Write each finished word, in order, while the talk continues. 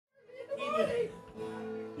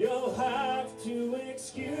You'll have to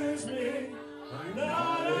excuse me, I'm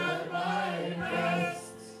not at my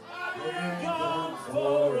best. I've been gone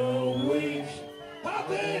for a week, I've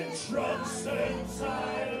been drunk since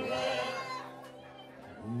I left.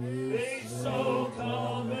 These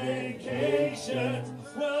so-called vacations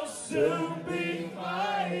will soon be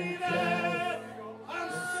my death.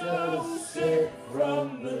 I'm so sick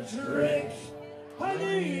from the drink, I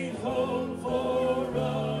need home for a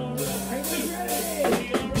rest.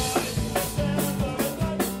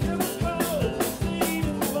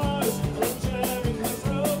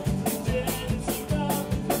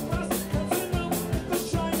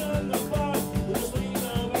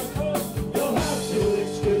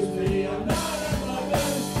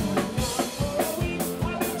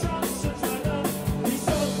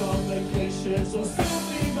 So soon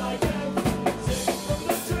be my death. Sick from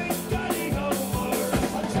the drink, I need home for a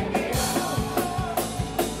rest. Take me home.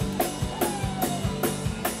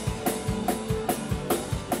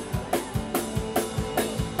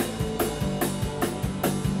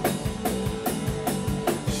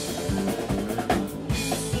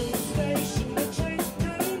 Eastern Station, the train's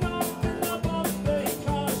getting off in the Bombay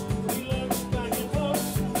cars. We looked back and forth,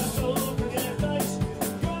 that's all we get nice.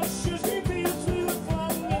 Your shoes keep being through the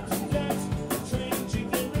front of the dance.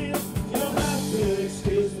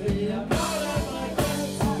 Excuse me, I'm not at my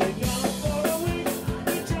best. Been gone for a week,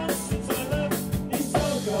 been drunk since I left. These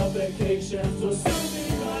so-called vacations will soon be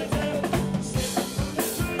my death. Sick from the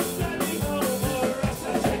drink, I need home for a rest. So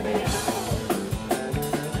take me home.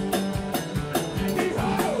 Take me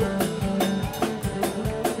home.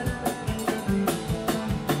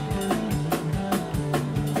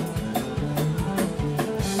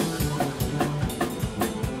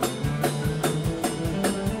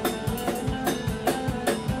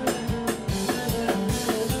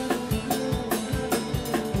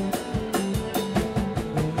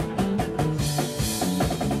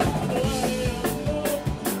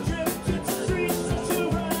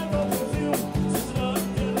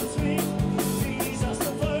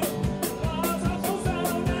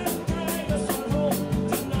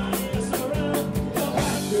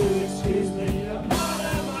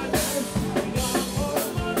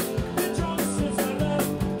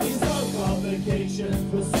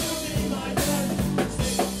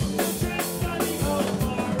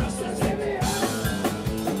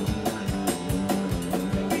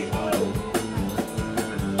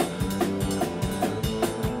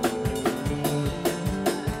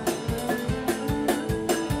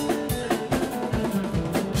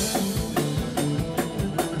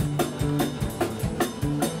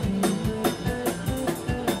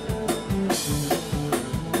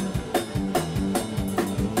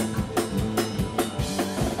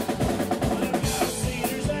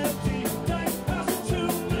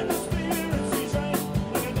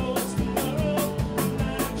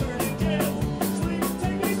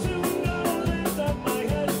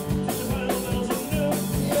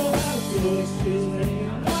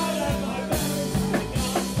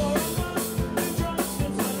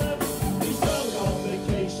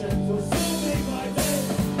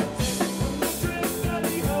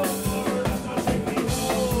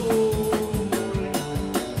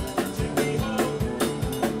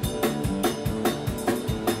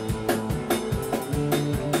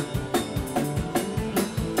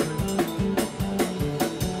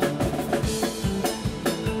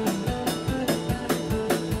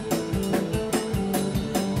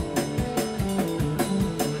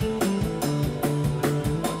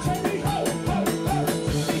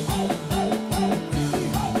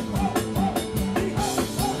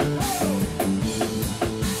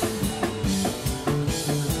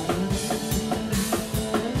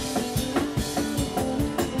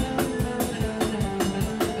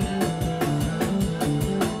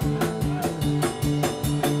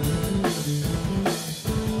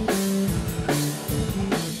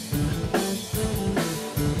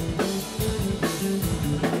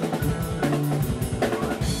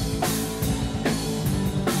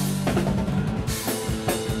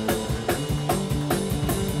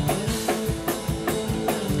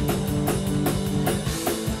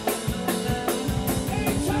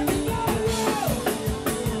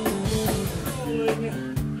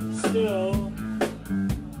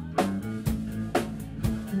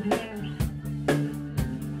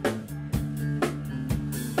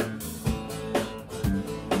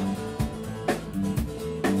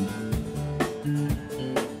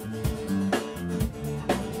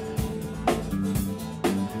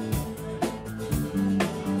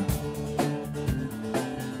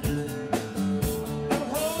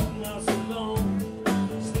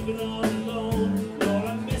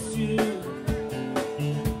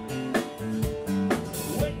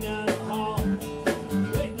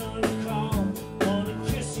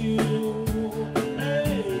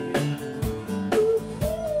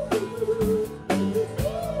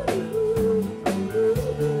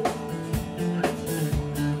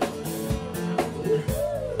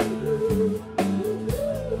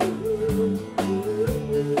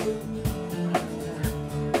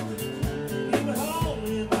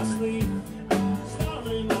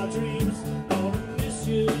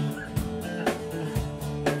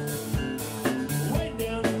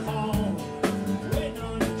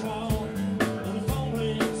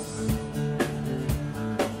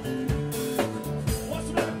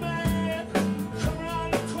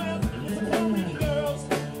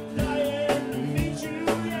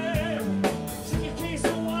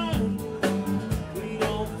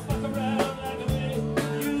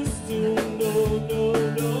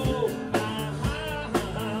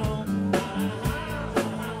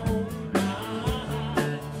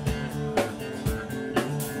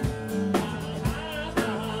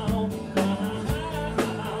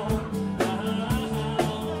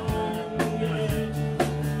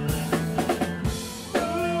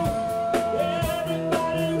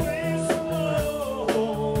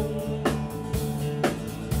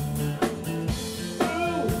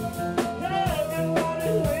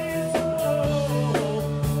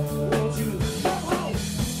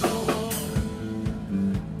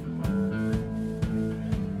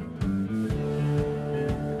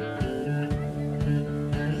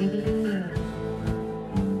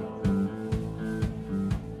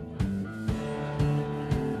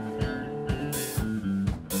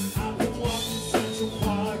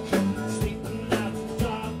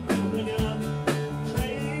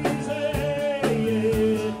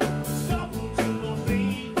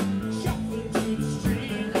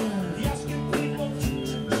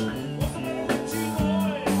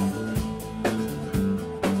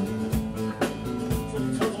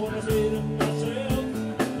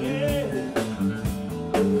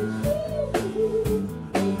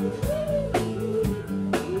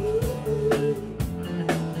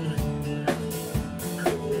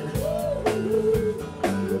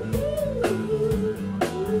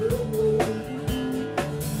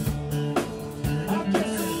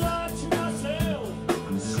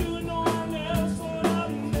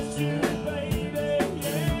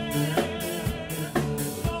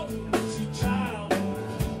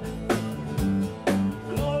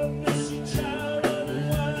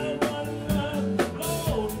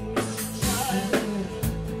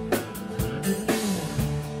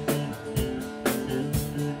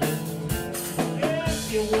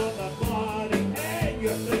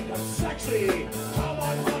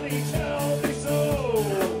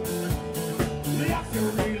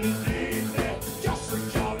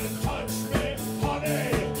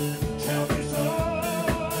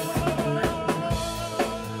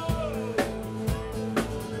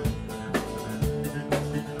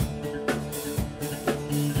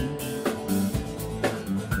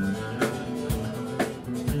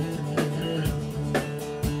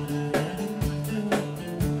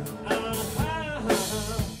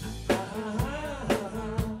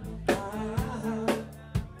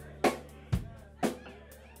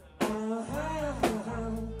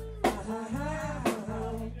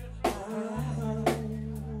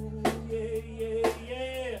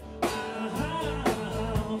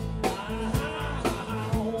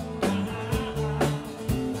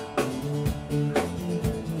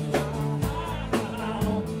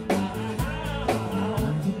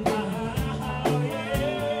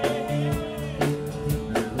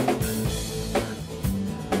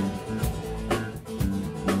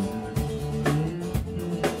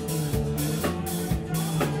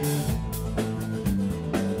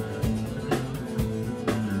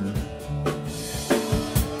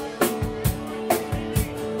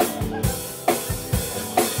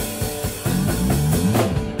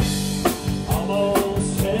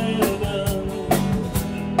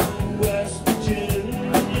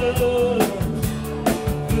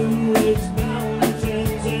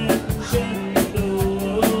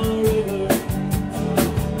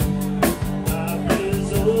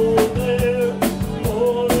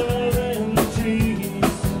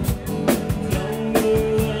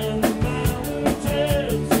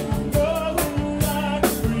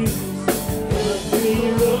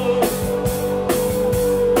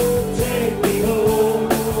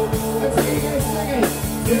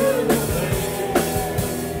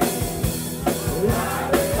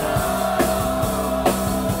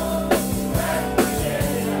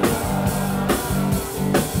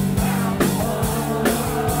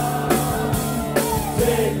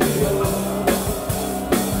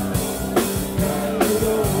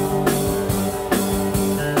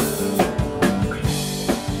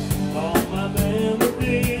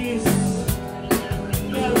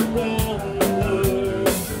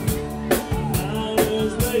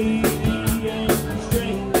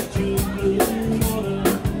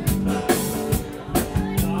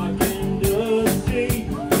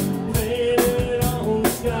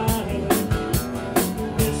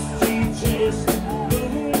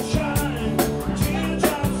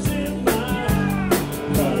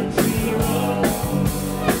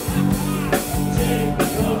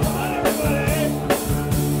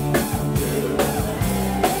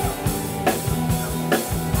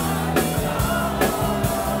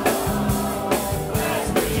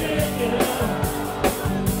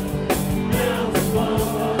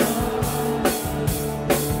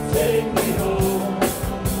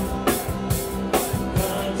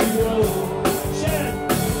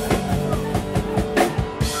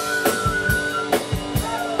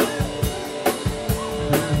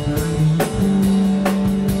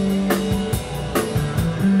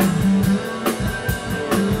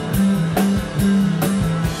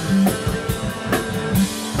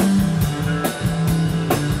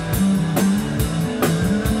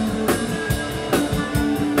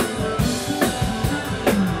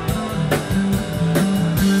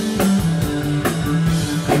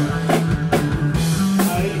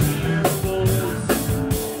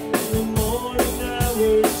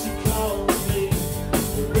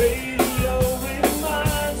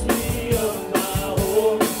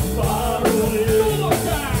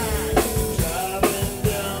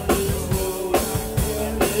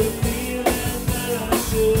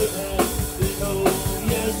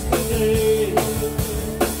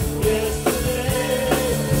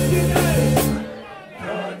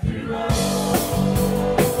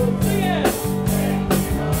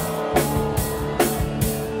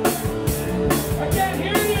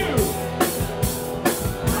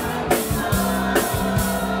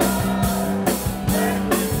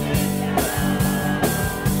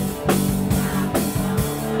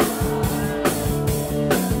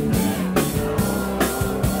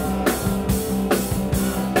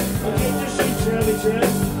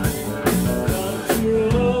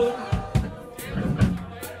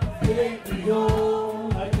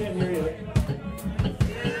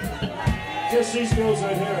 Just these girls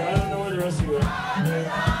right here. I don't know where the rest of you are.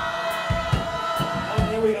 Oh,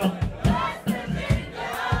 here we go.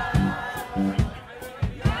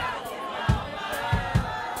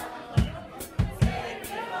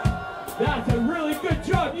 That's a really good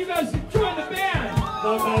job. You guys join the band.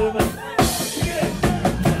 No,